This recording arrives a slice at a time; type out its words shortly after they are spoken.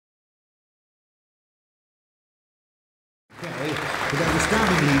Okay, with their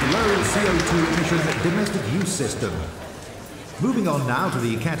astoundingly low CO2 emission domestic use system. Moving on now to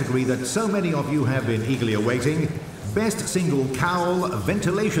the category that so many of you have been eagerly awaiting, Best Single Cowl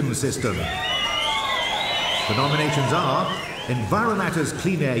Ventilation System. The nominations are Enviromatta's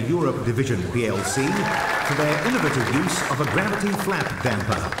Clean Air Europe Division plc for their innovative use of a gravity flap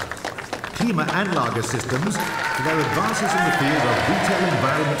damper, Klimaanlage Systems for their advances in the field of retail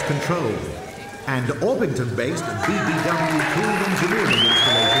environment control, and Orpington-based BBW Cooled Engineering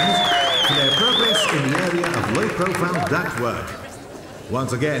Installations for their progress in the area of low-profile ductwork.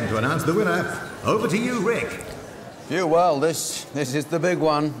 Once again, to announce the winner, over to you, Rick. Well, this is the big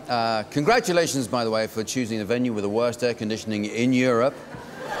one. Congratulations, by the way, for choosing the venue with the worst air conditioning in Europe.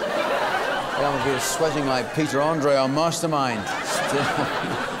 I'm going to be sweating like Peter Andre on Mastermind.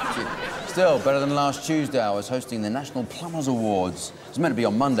 Still, better than last Tuesday. I was hosting the National Plumbers Awards. It was meant to be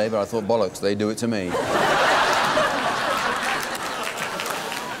on Monday, but I thought, bollocks, they do it to me.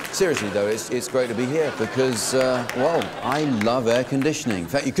 Seriously, though, it's great to be here because, well, I love air conditioning. In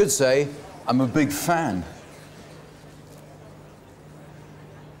fact, you could say I'm a big fan.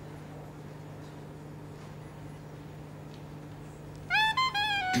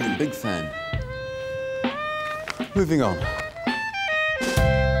 Big fan. Moving on.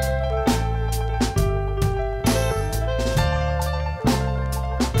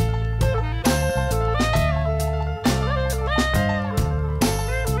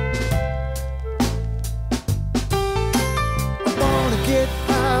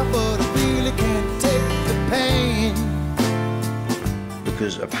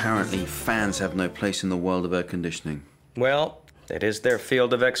 Because apparently fans have no place in the world of air conditioning. Well, it is their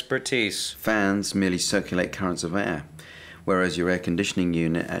field of expertise. Fans merely circulate currents of air, whereas your air conditioning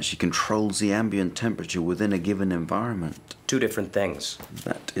unit actually controls the ambient temperature within a given environment. Two different things.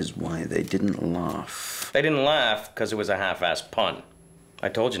 That is why they didn't laugh. They didn't laugh because it was a half-assed pun. I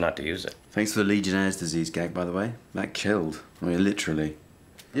told you not to use it. Thanks for the Legionnaire's disease gag, by the way. That killed. I mean, literally.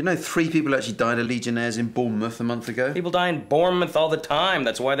 You know, 3 people actually died of Legionnaires in Bournemouth a month ago? People die in Bournemouth all the time.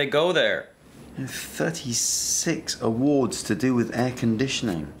 That's why they go there. 36 awards to do with air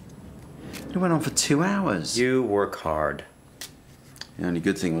conditioning. It went on for 2 hours. You work hard. The only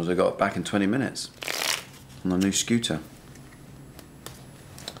good thing was I got back in 20 minutes on a new scooter.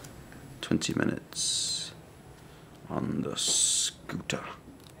 20 minutes on the scooter.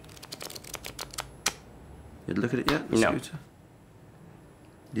 You'd look at it yet, the scooter?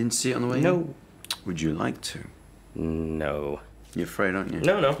 You didn't see it on the way in? No. Would you like to? No. You're afraid, aren't you?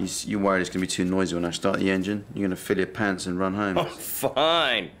 No. You're worried it's going to be too noisy when I start the engine? You're going to fill your pants and run home? Oh,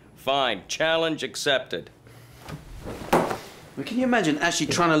 fine. Challenge accepted. Well, can you imagine actually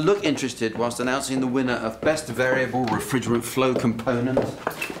trying to look interested whilst announcing the winner of Best Variable Refrigerant Flow Component?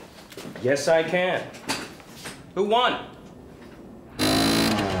 Yes, I can. Who won?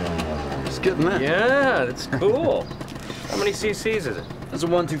 It's good, isn't it? Yeah, that's cool. How many cc's is it? That's a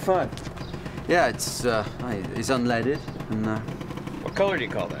 125. Yeah, it's unleaded and What color do you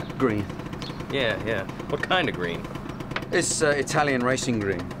call that? green. Yeah. What kind of green? It's Italian racing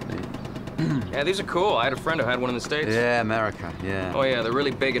green. Yeah, these are cool. I had a friend who had one in the States. Yeah, America, yeah. Oh, yeah, they're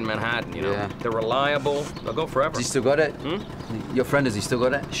really big in Manhattan, you know? Yeah. They're reliable. They'll go forever. Has he still got it? Your friend, has he still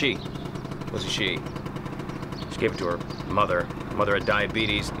got it? She. Was a she. She gave it to her mother. Her mother had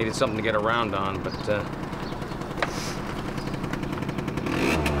diabetes. Needed something to get around on, but,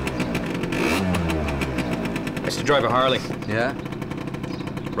 I used to drive a Harley. Yeah?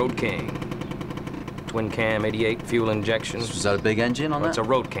 Road King. Twin cam, 88, fuel injection. Was that a big engine on Well, that? it's a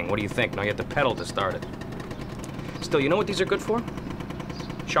Road King. What do you think? Now you have to pedal to start it. Still, you know what these are good for?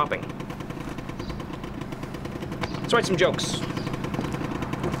 Shopping. Let's write some jokes.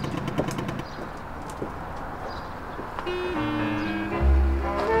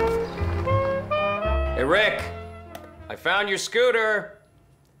 Hey, Rick. I found your scooter.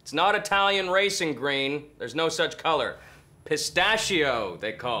 It's not Italian racing green. There's no such color. Pistachio,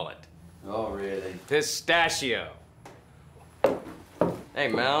 they call it. Oh, really? Pistachio. Hey,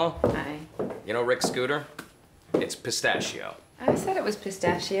 Mel. Hi. You know Rick's scooter? It's Pistachio. I said it was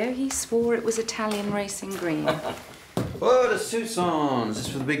pistachio. He swore it was Italian racing green. Oh, the suit's on. Is this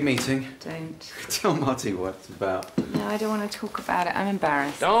for the big meeting? Don't. Tell Marty what it's about. No, I don't want to talk about it. I'm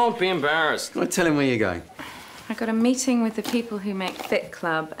embarrassed. Don't be embarrassed. Well, tell him where you're going. I got a meeting with the people who make Fit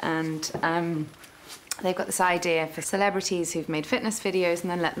Club, and they've got this idea for celebrities who've made fitness videos and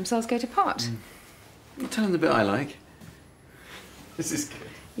then let themselves go to pot. Tell him the bit I like. This is good.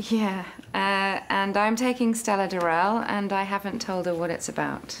 Yeah, and I'm taking Stella Durrell, and I haven't told her what it's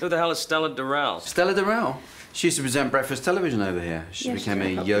about. Who the hell is Stella Durrell? Stella Durrell? She used to present breakfast television over here. She became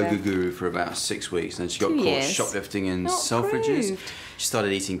a yoga guru for about 6 weeks, and then she got caught shoplifting in Selfridges. She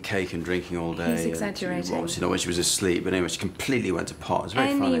started eating cake and drinking all day. He's exaggerating. Obviously not when she was asleep, but anyway, she completely went to pot. It was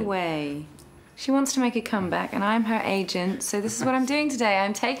very funny. Anyway, she wants to make a comeback, and I'm her agent, so this is what I'm doing today.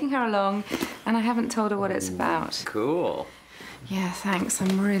 I'm taking her along, and I haven't told her what it's about. Cool. Yeah, thanks.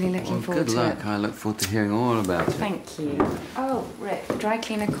 I'm really looking forward to it. Good luck. I look forward to hearing all about it. Thank you. Oh, Rick, dry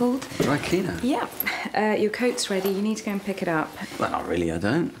cleaner called? Dry cleaner? Yeah. Your coat's ready. You need to go and pick it up. Well, not really, I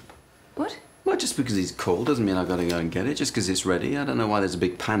don't. What? Well, just because he's called doesn't mean I've got to go and get it. Just because it's ready. I don't know why there's a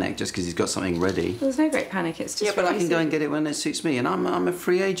big panic just because he's got something ready. Well, there's no great panic. It's just... Yeah, but I can go and get it when it suits me. And I'm a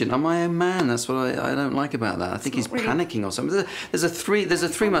free agent. I'm my own man. That's what I don't like about that. I think he's panicking or something. There's a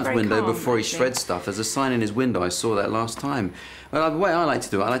three-month window before he shreds stuff. There's a sign in his window. I saw that last time. Well, the way I like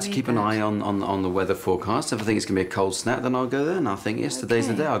to do it, I like to keep an eye on the weather forecast. If I think it's going to be a cold snap, then I'll go there and I'll think, yes, today's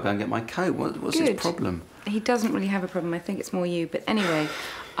the day. I'll go and get my coat. What's his problem? He doesn't really have a problem. I think it's more you. But anyway,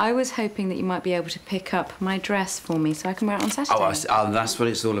 I was hoping that you might be able to pick up my dress for me so I can wear it on Saturday. Oh, that's what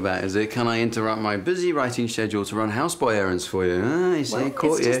it's all about, is it? Can I interrupt my busy writing schedule to run houseboy errands for you? You see,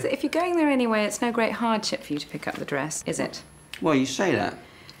 caught it's you. just that if you're going there anyway, it's no great hardship for you to pick up the dress, is it? Well, you say that.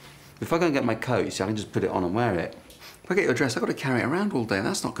 If I go and get my coat, you see, I can just put it on and wear it. If I get your dress, I've got to carry it around all day.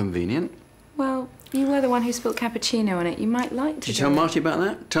 That's not convenient. Well, you were the one who spilled cappuccino on it. You might like to. Did you tell Marty about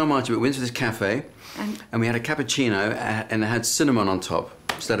that? Tell Marty we went to this cafe and we had a cappuccino and it had cinnamon on top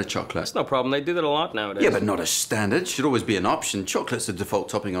instead of chocolate. That's no problem. They do that a lot nowadays. Yeah, but not as standard. Should always be an option. Chocolate's the default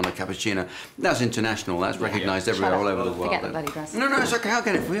topping on a cappuccino. That's international. That's recognised everywhere all over the world. Forget the bloody dress. No, it's okay. I'll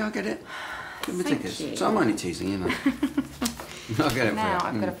get it for you. I'll get it. Give me tickets. So I'm only teasing, you know. I'll get it for you. Now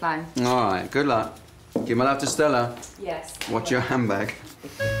I've got to fly. All right. Good luck. Give my love to Stella. Yes. Watch your handbag.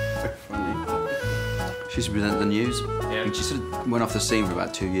 She used to present the news. Yeah. And she sort of went off the scene for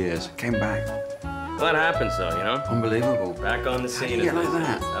about 2 years. Came back. Well, that happens, though, you know? Unbelievable. Back on the scene. How do you get like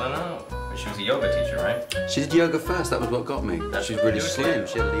that? I don't know. She was a yoga teacher, right? She did yoga first. That was what got me. She's really slim.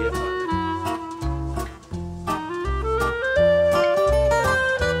 She had a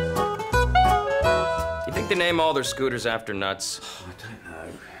You think they name all their scooters after nuts? Oh, I don't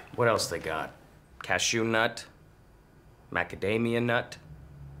know. What else they got? Cashew nut? Macadamia nut?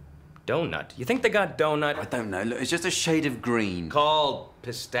 Donut. You think they got donut? I don't know. Look, it's just a shade of green. Called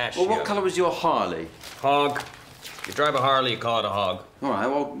pistachio. Well, what colour was your Harley? Hog. You drive a Harley, you call it a hog. All right,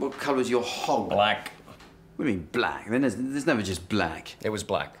 well, what colour was your hog? Black. What do you mean black? Then there's never just black. It was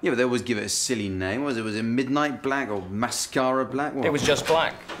black. Yeah, but they always give it a silly name. Was it midnight black or mascara black? What? It was just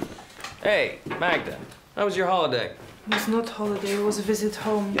black. Hey, Magda, how was your holiday? It was not holiday, it was a visit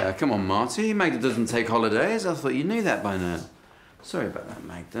home. Yeah, come on, Marty. Magda doesn't take holidays. I thought you knew that by now. Sorry about that,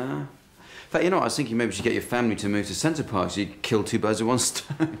 Magda. In fact, you know what? I was thinking maybe we should get your family to move to Centre Park so you could kill 2 birds with 1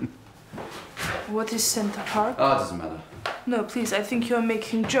 stone. What is Centre Park? Oh, it doesn't matter. No, please, I think you're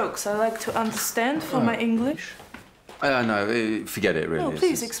making jokes. I like to understand for my English. No, forget it, really. No,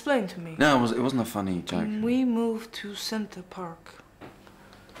 please, explain to me. No, it wasn't a funny joke. We moved to Centre Park.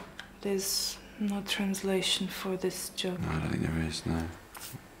 There's no translation for this joke. No, I don't think there is, no.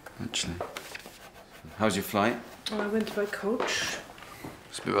 Actually. How was your flight? I went by coach.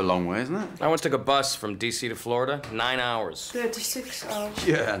 It's a bit of a long way, isn't it? I once took a bus from D.C. to Florida, 9 hours. 36 hours.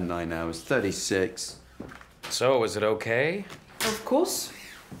 Yeah, 9 hours, 36. So, was it okay? Of course.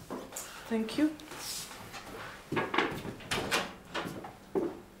 Thank you.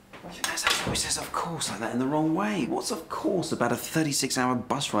 She always says of course like that in the wrong way. What's of course about a 36-hour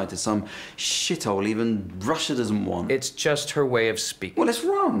bus ride to some shithole even Russia doesn't want? It's just her way of speaking. Well, it's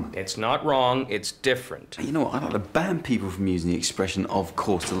wrong. It's not wrong, it's different. You know what? I like to ban people from using the expression of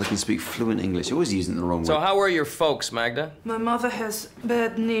course till they can speak fluent English. You're always using it the wrong way. So how are your folks, Magda? My mother has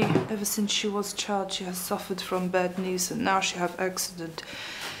bad knee. Ever since she was a child, she has suffered from bad knees, and now she have accident.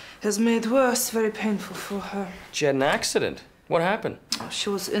 Has made worse, very painful for her. She had an accident. What happened? She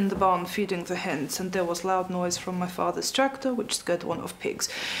was in the barn feeding the hens, and there was loud noise from my father's tractor, which scared one of pigs.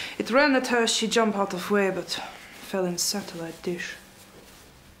 It ran at her, she jumped out of way, but fell in satellite dish.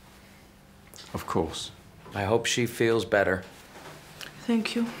 Of course. I hope she feels better.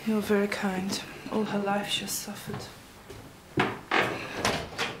 Thank you. You're very kind. All her life she has suffered.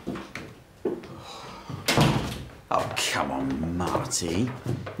 Oh, come on, Marty.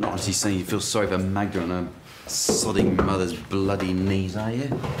 Not actually saying you feel sorry for Magda and her sodding mother's bloody knees, are you?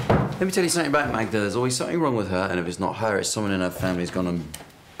 Let me tell you something about Magda. There's always something wrong with her, and if it's not her, it's someone in her family who's gone and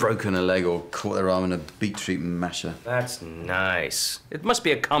broken a leg or caught their arm in a beetroot masher. That's nice. It must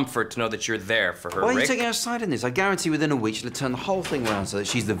be a comfort to know that you're there for her, Why are you Rick. taking her side in this? I guarantee within a week she'll have turned the whole thing around so that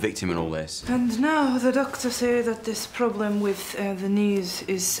she's the victim in all this. And now the doctor say that this problem with the knees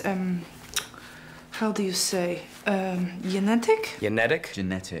is how do you say, genetic? Genetic?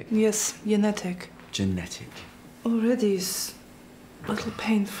 Genetic. Yes, genetic. Genetic. Already is a little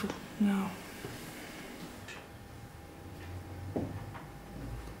painful now.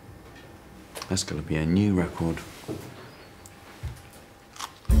 That's gonna be a new record.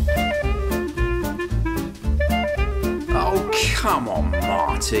 Oh, come on,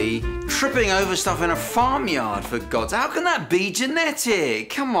 Marty. Tripping over stuff in a farmyard, for God's... How can that be genetic?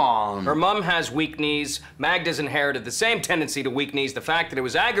 Come on. Her mum has weak knees. Magda's inherited the same tendency to weak knees. The fact that it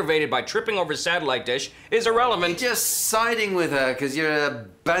was aggravated by tripping over a satellite dish is irrelevant. You're just siding with her because you're a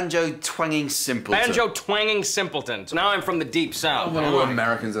banjo-twanging simpleton. Banjo-twanging simpleton. So now I'm from the deep south. Well, all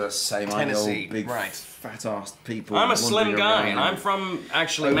Americans are the same. Tennessee, Big, right. fat-assed people. I'm a slim guy, and I'm around. from,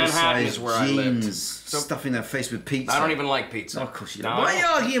 actually, Manhattan is where I lived. So stuffing their face with pizza. I don't even like pizza. Oh, of course you don't. No, Why are you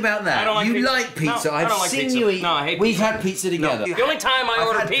arguing about that? I don't like you pizza. like pizza. No, I I've don't like seen pizza. you eat. No, I hate We've pizza. had pizza together. The only time I I've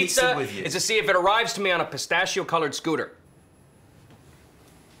order had pizza with you. is to see if it arrives to me on a pistachio-colored scooter.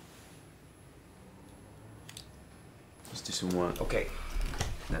 Let's do some work. Okay.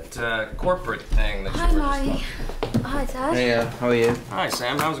 That corporate thing that Hi, you were Marty. Hi, Dad. Hey, how are you? Hi,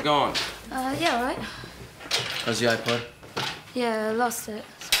 Sam. How's it going? Yeah, all right. How's the iPod? Yeah, I lost it.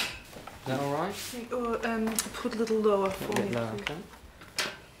 Is that all right? Or put a little lower for me. Okay.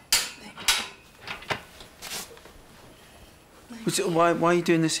 Why are you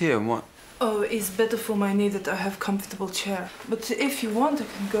doing this here and what? Oh, it's better for my knee that I have comfortable chair. But if you want, I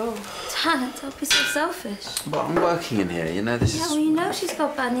can go. Dad, don't be so selfish. But I'm working in here, you know, this Yeah, is... well, you know she's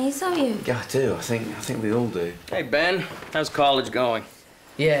got bad knees, don't you? Yeah, I do. I think we all do. Hey, Ben. How's college going?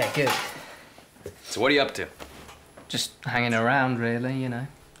 Yeah, good. So what are you up to? Just hanging around, really, you know.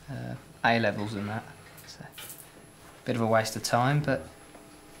 A-levels and that. It's a bit of a waste of time, but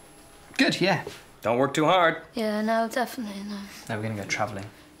good, yeah. Don't work too hard. Yeah, no, definitely, no. Now we're going to go travelling.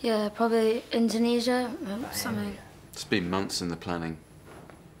 Yeah, probably Indonesia or something. It's been months in the planning.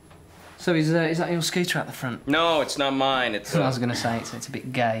 So is that your scooter at the front? No, it's not mine. It's I was going to say, it's a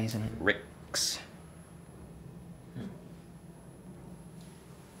bit gay, isn't it? Rick's.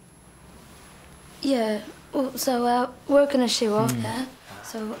 Yeah, well, so we're going to shoe off, yeah?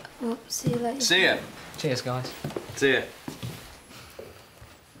 So we'll see you later. See ya. Cheers, guys. See ya.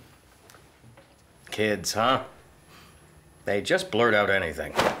 Kids, huh? They just blurt out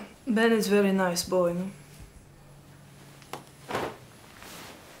anything. Ben is very nice boy, no?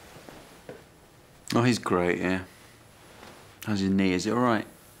 Oh, he's great, yeah. How's your knee? Is it all right?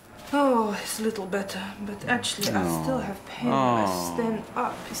 Oh, it's a little better, but actually I still have pain when I stand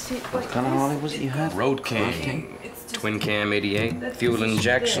up. You see, like What kind of Harley was it you had? Road King. It's just Twin cam 88. that Fuel position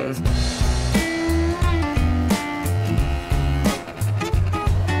injection. there.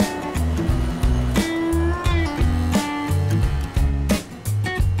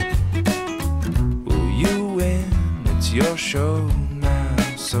 Well, you win, it's your show now.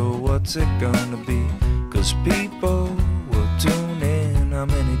 So what's it gonna be? 'Cause people will tune in. How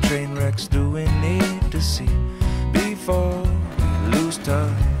many train wrecks do we need to see before we lose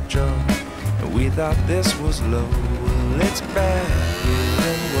touch? And we thought this was low. Well, it's bad,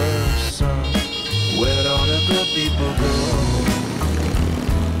 getting worse. So where'd all the good people go?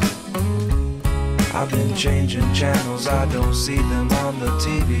 I've been changing channels, I don't see them on the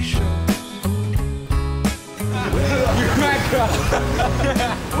TV shows.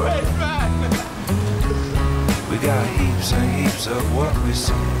 We got heaps and heaps of what we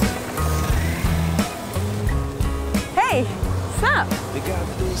see. Hey, snap! We got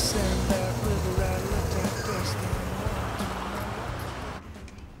this and that river rattler type dusty.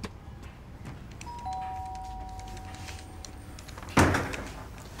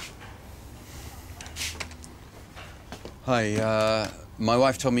 Hi, my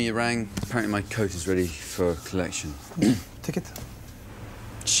wife told me you rang. Apparently my coat is ready for collection. Ticket?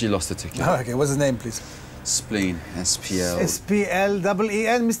 She lost the ticket. Oh, okay, what's his name, please? Spleen, S-P-L.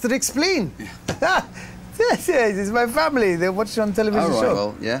 S-P-L-E-E-N, Mr. Rick Spleen. Yeah. Yes, it's my family. They watch it on television Oh, right, show.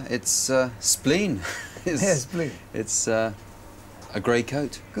 well, yeah, it's Spleen. Yes, Spleen. It's a grey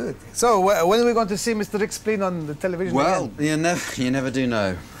coat. Good. So, when are we going to see Mr. Rick Spleen on the television Well, again? you never do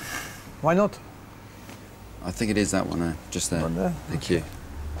know. Why not? I think it is that one there, just there. One there? Thank you.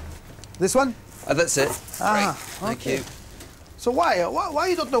 This one? That's it. Ah, Great. Thank you. So why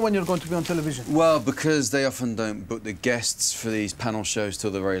you don't know when you're going to be on television? Well, because they often don't book the guests for these panel shows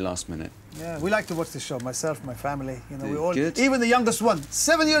till the very last minute. Yeah, we like to watch this show. Myself, my family, you know, we all. Good. Even the youngest one,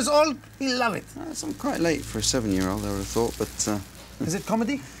 7 years old, he love it. That's quite late for a 7-year-old, I would have thought, but... Is it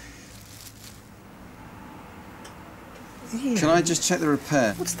comedy? Can I just check the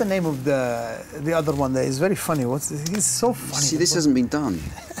repair? What's the name of the other one there? It's very funny. He's so funny. See, this hasn't been done.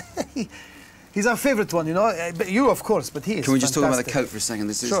 He's our favourite one, you know. You, of course, but he is Can we just talk about the fantastic. coat for a second?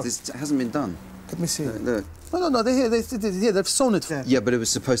 This Sure. hasn't been done. Let me see. Look. No, they've sewn it. Yeah, but it was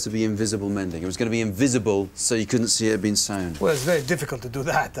supposed to be invisible mending. It was going to be invisible so you couldn't see it had been sewn. Well, it's very difficult to do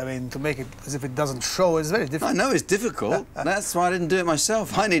that. I mean, to make it as if it doesn't show is very difficult. I know it's difficult. That's why I didn't do it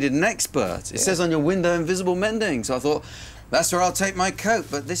myself. I needed an expert. It says on your window invisible mending, so I thought that's where I'll take my coat.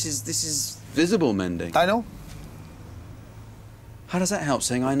 But this is visible mending. I know. How does that help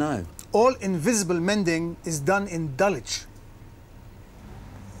saying I know? All invisible mending is done in Dulwich.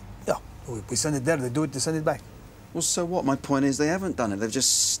 Yeah, we send it there, they do it, they send it back. Well, so what? My point is they haven't done it. They've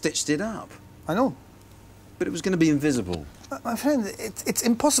just stitched it up. I know. But it was going to be invisible. My friend, it's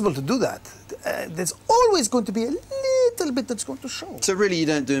impossible to do that. There's always going to be a little bit that's going to show. So really you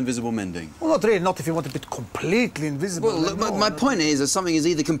don't do invisible mending? Well, not really, not if you want it completely invisible. Well, look, my point is that something is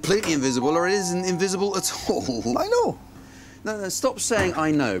either completely invisible or it isn't invisible at all. I know. No, stop saying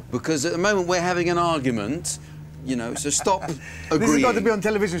I know, because at the moment we're having an argument, you know, so stop agreeing. This is going to be on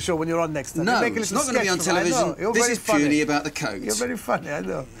television show when you're on next time. No, it's not going to be on television. This is purely about the coat. You're very funny, I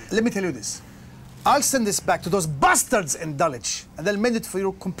know. Let me tell you this. I'll send this back to those bastards in Dulwich, and they'll mend it for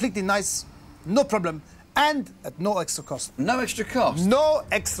you completely nice, no problem, and at no extra cost. No extra cost? No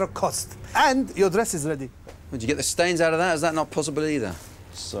extra cost. And your dress is ready. Would you get the stains out of that? Is that not possible either?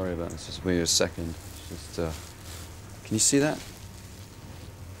 Sorry about this. Just wait a second. Just, can you see that?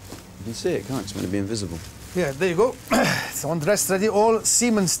 You can see it, can't you? It's meant to be invisible. Yeah, there you go. It's one dress ready. All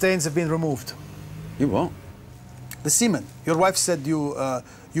semen stains have been removed. You what? The semen. Your wife said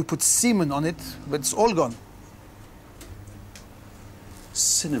you put semen on it, but it's all gone.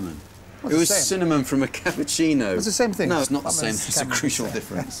 Cinnamon. What's it was the same? cinnamon from a cappuccino. It's the same thing. No, it's not the same. There's a crucial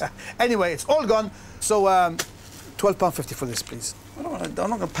difference. Anyway, it's all gone. So, £12.50 for this, please. I'm not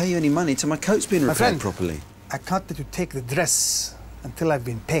going to pay you any money till my coat's been repaired properly. I can't let you take the dress until I've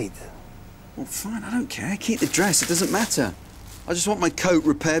been paid. Well, fine, I don't care. Keep the dress, it doesn't matter. I just want my coat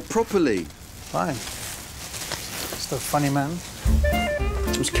repaired properly. Fine. Just a funny man.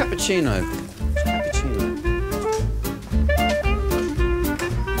 It was cappuccino.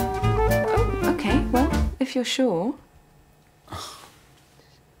 Oh, okay, well, if you're sure.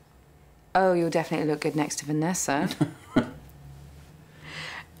 Oh, you'll definitely look good next to Vanessa.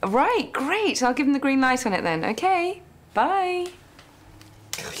 Right, great. I'll give him the green light on it then. Okay, bye.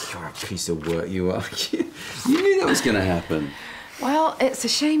 You're a piece of work, you are. You knew that was going to happen. Well, it's a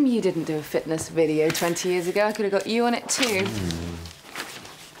shame you didn't do a fitness video 20 years ago. I could have got you on it too.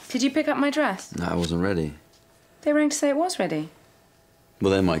 Did you pick up my dress? No, I wasn't ready. They rang to say it was ready.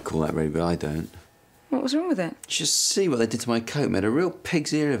 Well, they might call that ready, but I don't. What was wrong with it? Just see what they did to my coat. Made a real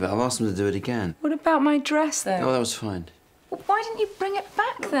pig's ear of it. I've asked them to do it again. What about my dress, though? Oh, that was fine. Well, why didn't you bring it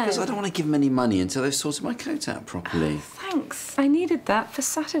back, then? Because I don't want to give them any money until they've sorted my coat out properly. Oh, thanks. I needed that for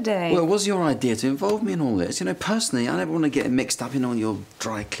Saturday. Well, it was your idea to involve me in all this. You know, personally, I never want to get mixed up in all your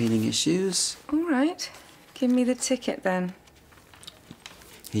dry cleaning issues. All right. Give me the ticket, then.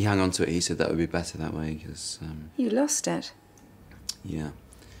 He hung on to it. He said that would be better that way, because... You lost it. Yeah,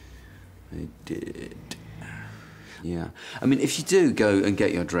 I did. Yeah. I mean, if you do go and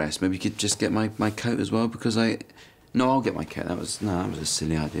get your dress, maybe you could just get my coat as well, because No, I'll get my coat. That was a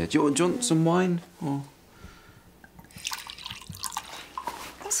silly idea. Do you want some wine, or...?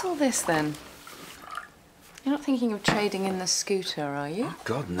 What's all this, then? You're not thinking of trading in the scooter, are you? Oh,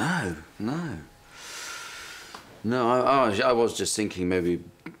 God, no. No. No, I was just thinking maybe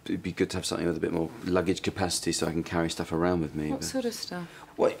it'd be good to have something with a bit more luggage capacity so I can carry stuff around with me. What sort of stuff?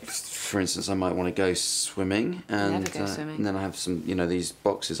 Well, for instance, I might want to go swimming, and, Never go swimming. And then I have some, you know, these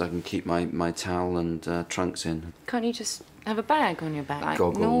boxes I can keep my towel and trunks in. Can't you just have a bag on your back like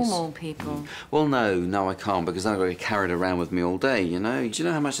Goggles. normal people? Well, no, I can't, because then I've got to carry it around with me all day, you know? Do you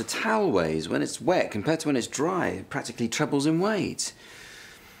know how much a towel weighs when it's wet compared to when it's dry? It practically trebles in weight.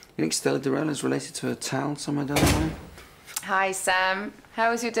 You think Stella Durrell is related to a towel somewhere down the line? Hi, Sam. How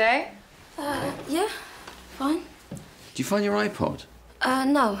was your day? Yeah, fine. Do you find your iPod?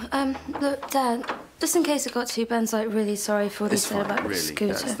 No. Look, Dad, just in case it got to you, Ben's like really sorry for what he It's said fine, about really. the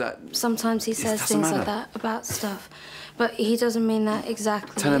scooter. That- Sometimes he says doesn't things like matter. that about stuff, but he doesn't mean that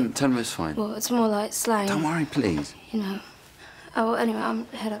exactly. Tell him it's fine. Well, it's more like slang. Don't worry, please. You know. Oh, well, anyway, I'm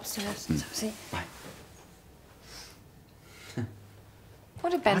head upstairs. So see. Bye. What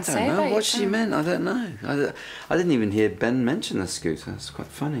did Ben I say don't know. about What she meant, I don't know. I didn't even hear Ben mention the scooter. It's quite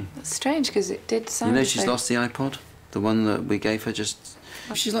funny. That's strange, because it did sound You know she's so... lost the iPod? The one that we gave her just...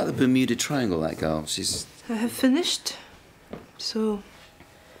 She's like the Bermuda Triangle, that girl. She's... I have finished. So,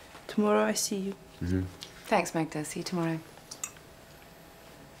 tomorrow I see you. Mm-hmm. Thanks, Magda. See you tomorrow.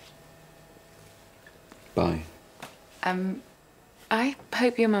 Bye. I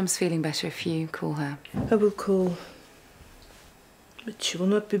hope your mum's feeling better if you call her. I will call. But she will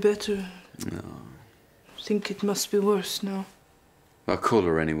not be better. No. I think it must be worse now. I'll call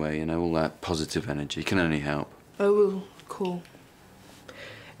her anyway, you know, all that positive energy can only help. I will call.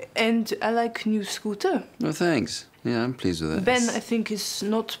 And I like new scooter. No, thanks. Yeah, I'm pleased with it. Ben, I think it's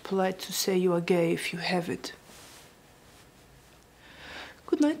not polite to say you are gay if you have it.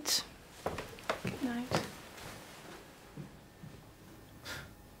 Good night. Good night.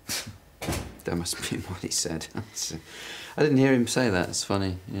 That must be what he said. I didn't hear him say that. It's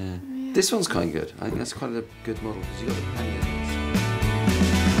funny. Yeah. This one's quite good. I think that's quite a good model because you got the penny of it.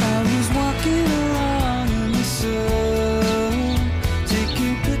 I was walking along in the sun,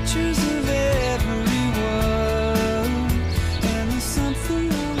 taking pictures of everyone, and there's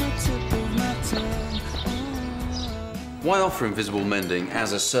something on the tip of my tongue. Why offer invisible mending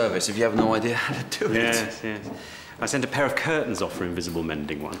as a service if you have no idea how to do it? Yes, yes. I sent a pair of curtains off for invisible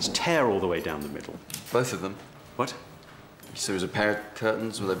mending once. Tear all the way down the middle. Both of them? What? So it was a pair of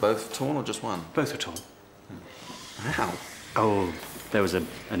curtains. Were they both torn or just one? Both were torn. How? Oh, there was an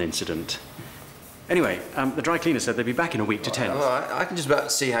incident. Anyway, the dry cleaner said they'd be back in a week to 10. Well, I can just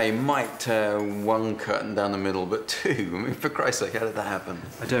about see how you might tear one curtain down the middle, but two? I mean, for Christ's sake, how did that happen?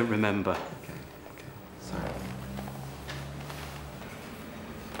 I don't remember. Okay, sorry.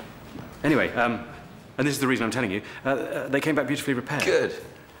 Anyway, and this is the reason I'm telling you, they came back beautifully repaired. Good,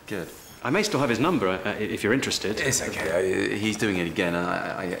 good. I may still have his number if you're interested. It's okay. He's doing it again.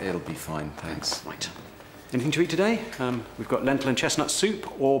 It'll be fine, thanks. Right. Anything to eat today? We've got lentil and chestnut soup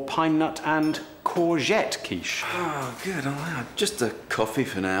or pine nut and courgette quiche. Oh, good. Just a coffee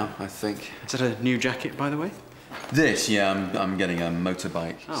for now, I think. Is that a new jacket, by the way? This, yeah, I'm getting a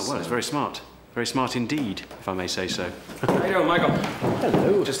motorbike. Oh, well, it's very smart. Very smart indeed, if I may say so. How you doing, Michael?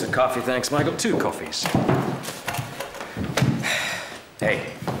 Hello. Just a coffee, thanks, Michael. 2 coffees.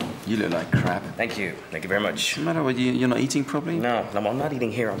 Hey. You look like crap. Thank you. Thank you very much. What's the matter with you? You're not eating properly? No, I'm not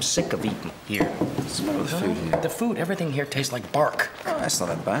eating here. I'm sick of eating here. What's the matter with the food here? The food, everything here tastes like bark. Oh, that's not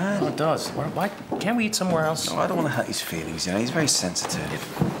that bad. Oh, it does. Why can't we eat somewhere else? No, I don't want to hurt his feelings, you know. He's very sensitive.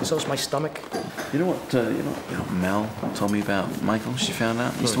 So's my stomach. You know what Mel told me about Michael? She found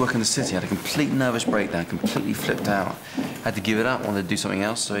out. He used to work in the city, had a complete nervous breakdown, completely flipped out. Had to give it up, wanted to do something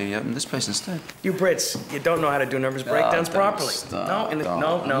else, so he opened this place instead. You Brits, you don't know how to do nervous breakdowns properly. Stop.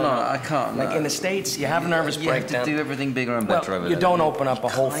 No, I can't. Like in the States, you have a nervous breakdown. You have to do everything bigger and better over there. You don't open up a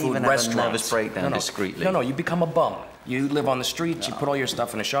whole food even restaurant. Have a nervous breakdown discreetly. No, you become a bum. You live on the streets, you put all your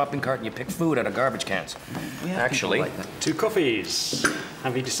stuff in a shopping cart, and you pick food out of garbage cans. Actually, like that. 2 coffees.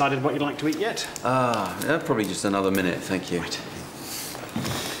 Have you decided what you'd like to eat yet? Probably just another minute, thank you. Right.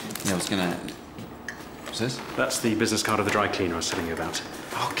 Yeah, I was gonna... What's this? That's the business card of the dry cleaner I was telling you about.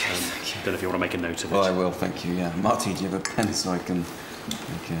 Okay, thank you. Don't know if you want to make a note of it. Well, I will, thank you, yeah. Marty, do you have a pen so I can...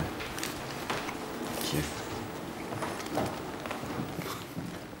 Okay. Thank you.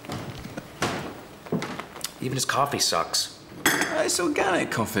 even his coffee sucks. It's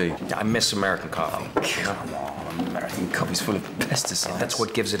organic coffee. I miss American coffee. Oh, come on. American coffee's full of pesticides. That's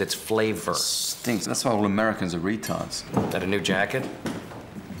what gives it its flavor. It stinks. That's why all Americans are retards. Is that a new jacket?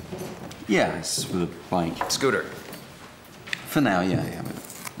 Yeah, it's for the bike. Scooter. For now, yeah. But...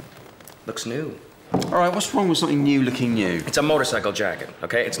 Looks new. All right, what's wrong with something new looking new? It's a motorcycle jacket,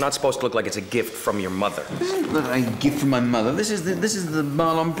 okay? It's not supposed to look like it's a gift from your mother. This isn't a gift from my mother. This is the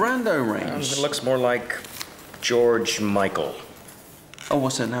Marlon Brando range. It looks more like George Michael. Oh,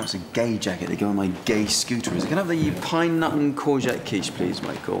 what's that now? It's a gay jacket. They go on my gay scooter. Is it? Can I have the pine nut and courgette quiche, please,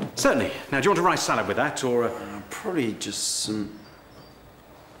 Michael? Certainly. Now, do you want a rice salad with that, or probably just some...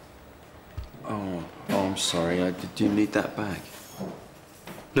 Oh, I'm sorry. Do you need that back?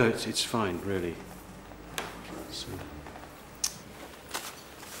 No, it's fine, really. So...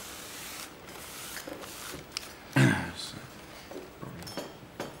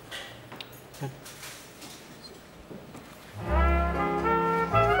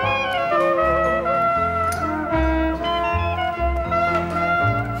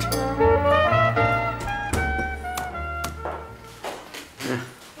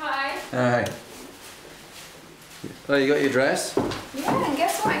 Hi. Oh, you got your dress? Yeah, and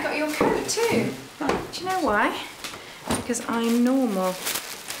guess what? I got your coat too. Do you know why? Because I'm normal.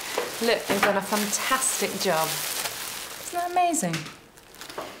 Look, they've done a fantastic job. Isn't that amazing?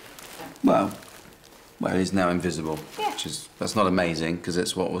 Well, it is now invisible. Yeah. That's not amazing, because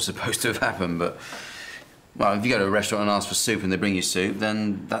it's what was supposed to have happened, but... Well, if you go to a restaurant and ask for soup and they bring you soup,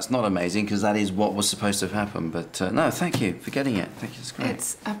 then that's not amazing, because that is what was supposed to have happened. But, no, thank you for getting it. Thank you, it's great.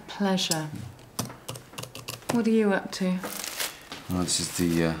 It's a pleasure. What are you up to? Well, this is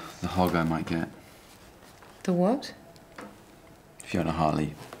the hog I might get. The what? If you own a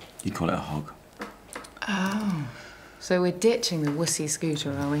Harley, you call it a hog. Oh. So we're ditching the wussy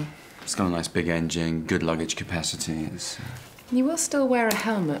scooter, are we? It's got a nice big engine, good luggage capacity. You will still wear a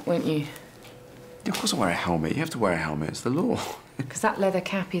helmet, won't you? Of course I wear a helmet. You have to wear a helmet. It's the law. Because that leather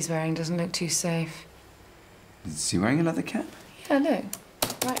cap he's wearing doesn't look too safe. Is he wearing a leather cap? Yeah, look.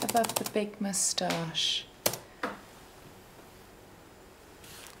 Right above the big moustache.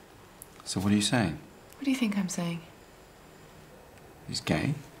 So what are you saying? What do you think I'm saying? He's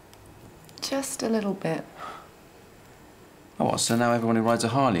gay? Just a little bit. Oh, what, so now everyone who rides a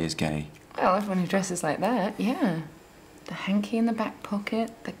Harley is gay? Well, everyone who dresses like that, yeah. The hanky in the back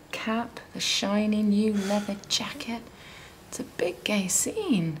pocket, the cap, the shiny new leather jacket. It's a big gay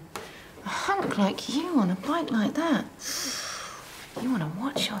scene. A hunk like you on a bike like that. You want to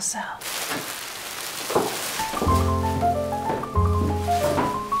watch yourself.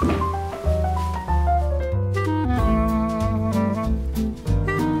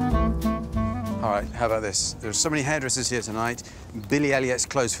 All right, how about this? There are so many hairdressers here tonight. Billy Elliott's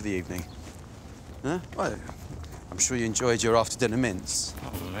closed for the evening. Huh? Well, I'm sure you enjoyed your after-dinner mince.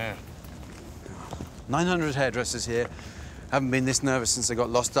 Oh, man. 900 hairdressers here. Haven't been this nervous since they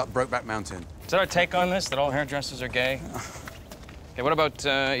got lost up Brokeback Mountain. Is that our take on this, that all hairdressers are gay? Okay, what about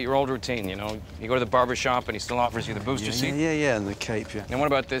your old routine, you know? You go to the barber shop and he still offers you the booster seat? Yeah, and the cape, yeah. And what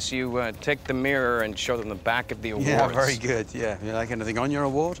about this? You take the mirror and show them the back of the awards. Yeah, very good, yeah. You like anything on your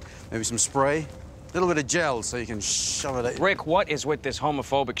award? Maybe some spray? A little bit of gel so you can shove it at... Rick, what is with this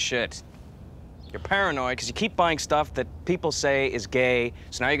homophobic shit? You're paranoid because you keep buying stuff that people say is gay,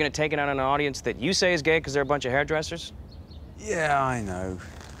 so now you're going to take it out on an audience that you say is gay because they're a bunch of hairdressers? Yeah, I know.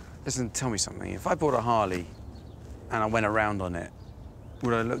 Listen, tell me something. If I bought a Harley and I went around on it,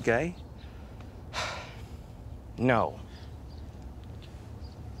 would I look gay? No.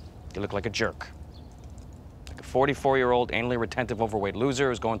 You look like a jerk. Like a 44-year-old, anally retentive, overweight loser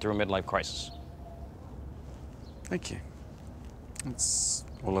who's going through a midlife crisis. Thank you. That's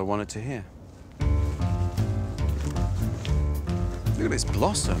all I wanted to hear. Look at this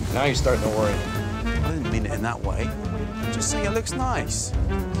blossom. Now you're starting to worry. I didn't mean it in that way. Just saying it looks nice.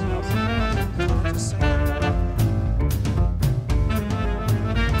 Just saying.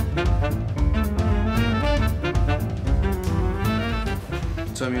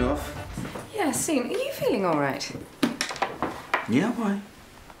 Turn me off? Yeah, Sean, are you feeling all right? Yeah, why?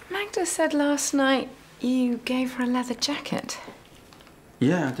 Magda said last night you gave her a leather jacket.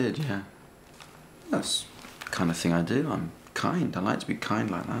 Yeah, I did, yeah. That's the kind of thing I do. I'm kind. I like to be kind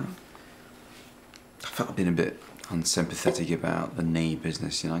like that. I felt I've been a bit unsympathetic about the knee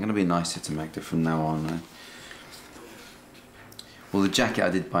business, you know. I'm going to be nicer to Magda from now on. Well, the jacket, I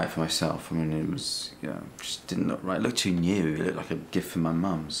did buy it for myself. I mean, it was, you know, just didn't look right. It looked too new. It looked like a gift from my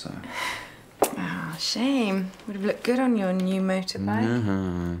mum, so... Oh, shame. Would have looked good on your new motorbike.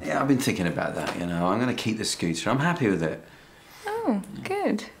 Mm-hmm. Yeah, I've been thinking about that, you know. I'm going to keep the scooter. I'm happy with it. Oh,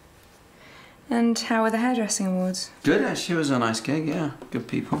 good. And how were the hairdressing awards? Good, actually. It was a nice gig, yeah. Good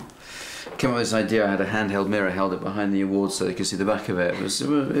people. Came up with this idea. I had a handheld mirror, held it behind the awards so they could see the back of it. It was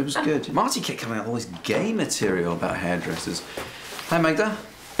good. Marty kept coming up with all this gay material about hairdressers. Hi, Magda.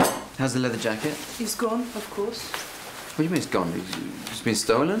 How's the leather jacket? He's gone, of course. What do you mean it's gone? It's been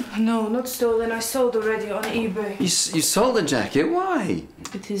stolen? No, not stolen. I sold already on eBay. You sold the jacket? Why?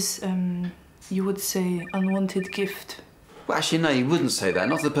 It is, you would say, unwanted gift. Well, actually, no, you wouldn't say that.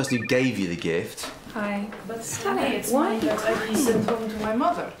 Not to the person who gave you the gift. Hi. But Stanley, it's mine that I sent home to my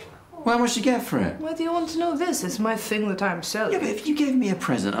mother. Well, how much did you get for it? Why do you want to know this? It's my thing that I'm selling. Yeah, but if you gave me a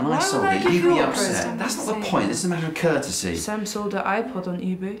present and I sold would I it, give you'd you be a upset. present? That's not the point. This is a matter of courtesy. Sam sold an iPod on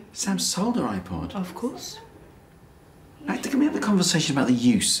eBay. Sam sold her iPod? Of course. Can we have a conversation about the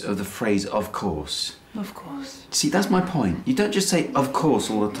use of the phrase, of course? Of course. See, that's my point. You don't just say, of course,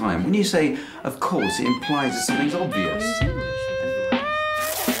 all the time. When you say, of course, it implies that something's obvious.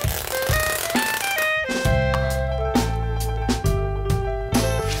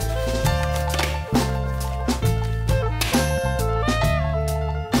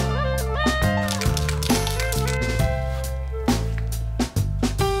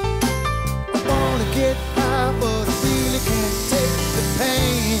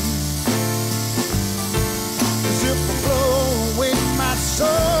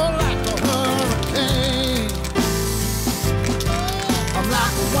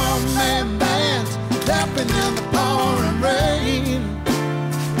 In the pouring rain.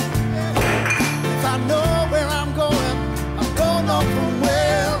 If I know